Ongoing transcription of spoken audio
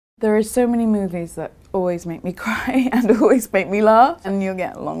There are so many movies that always make me cry and always make me laugh, and you'll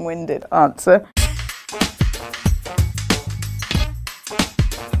get a long-winded answer.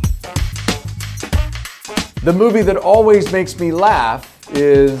 The movie that always makes me laugh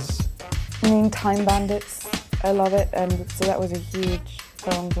is... I mean, Time Bandits. I love it, and so that was a huge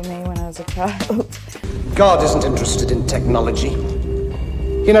film for me when I was a child. God isn't interested in technology.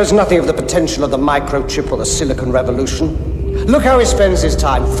 He knows nothing of the potential of the microchip or the silicon revolution. Look how he spends his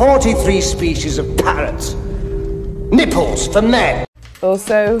time. 43 species of parrots. Nipples for men.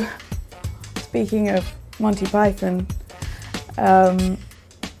 Also, speaking of Monty Python,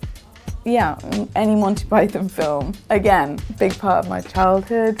 yeah, any Monty Python film, again, big part of my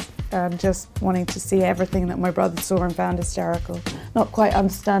childhood, and just wanting to see everything that my brother saw and found hysterical, not quite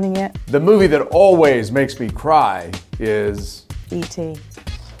understanding it. The movie that always makes me cry is... E.T.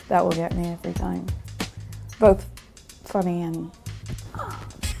 That will get me every time. Both funny and...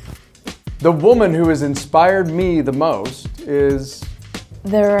 The woman who has inspired me the most is...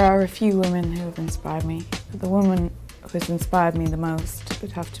 There are a few women who have inspired me. The woman who has inspired me the most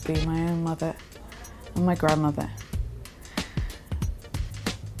would have to be my own mother and my grandmother.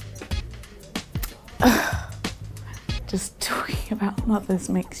 Just talking about mothers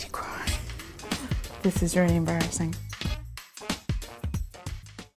makes you cry. This is really embarrassing.